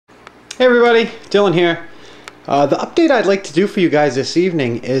Hey everybody, Dylan here. The update I'd like to do for you guys this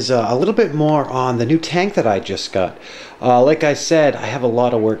evening is a little bit more on the new tank that I just got. Like I said, I have a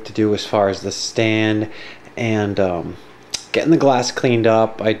lot of work to do as far as the stand and getting the glass cleaned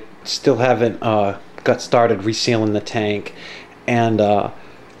up. I still haven't got started resealing the tank, and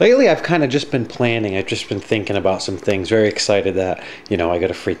lately I've kind of just been planning. I've just been thinking about some things, very excited that, you know, I got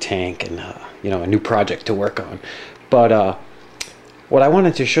a free tank and, you know, a new project to work on. But what I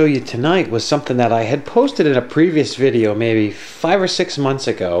wanted to show you tonight was something that I had posted in a previous video maybe 5 or 6 months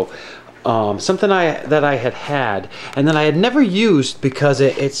ago. Something that I had and then I had never used because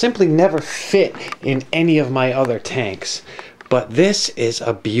it simply never fit in any of my other tanks. But this is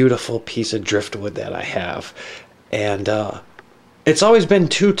a beautiful piece of driftwood that I have, and it's always been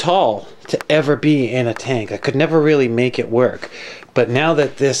too tall to ever be in a tank. I could never really make it work. But now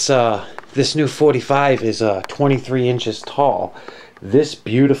that this new 45 is 23 inches tall, this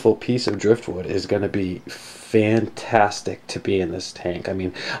beautiful piece of driftwood is going to be fantastic to be in this tank. I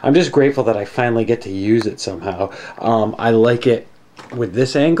mean, I'm just grateful that I finally get to use it somehow. I like it with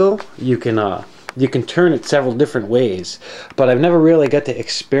this angle. You can turn it several different ways, but I've never really got to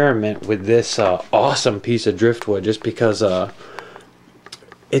experiment with this awesome piece of driftwood just because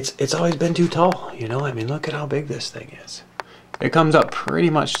it's always been too tall, you know? I mean, look at how big this thing is. It comes up pretty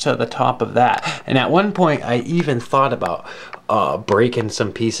much to the top of that. And at one point, I even thought about breaking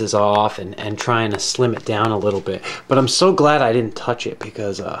some pieces off and trying to slim it down a little bit. But I'm so glad I didn't touch it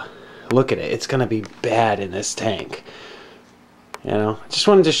because look at it. It's going to be bad in this tank. You know, I just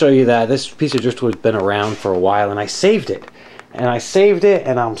wanted to show you that this piece of driftwood's been around for a while, and I saved it. And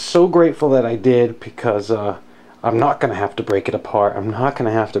I'm so grateful that I did, because I'm not going to have to break it apart. I'm not going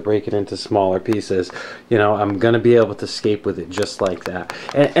to have to break it into smaller pieces. You know, I'm going to be able to escape with it just like that.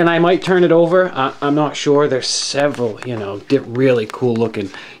 And I might turn it over. I'm not sure. There's several, you know, really cool looking,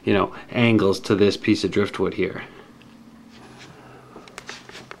 you know, angles to this piece of driftwood here.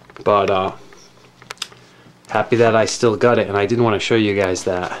 But happy that I still got it, and I did want to show you guys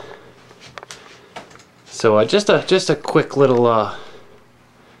that. So just a quick little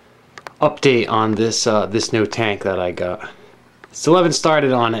update on this this new tank that I got. Still haven't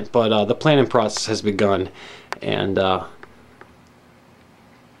started on it, but the planning process has begun, and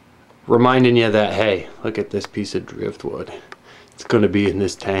reminding you that, hey, look at this piece of driftwood. It's going to be in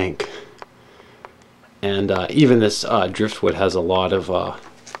this tank, and even this driftwood has a lot of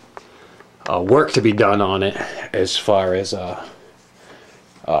work to be done on it as far as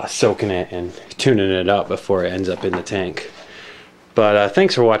soaking it and tuning it up before it ends up in the tank. But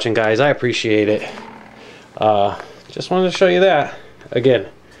thanks for watching, guys. I appreciate it. Just wanted to show you that. Again,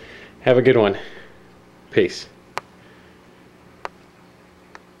 have a good one. Peace.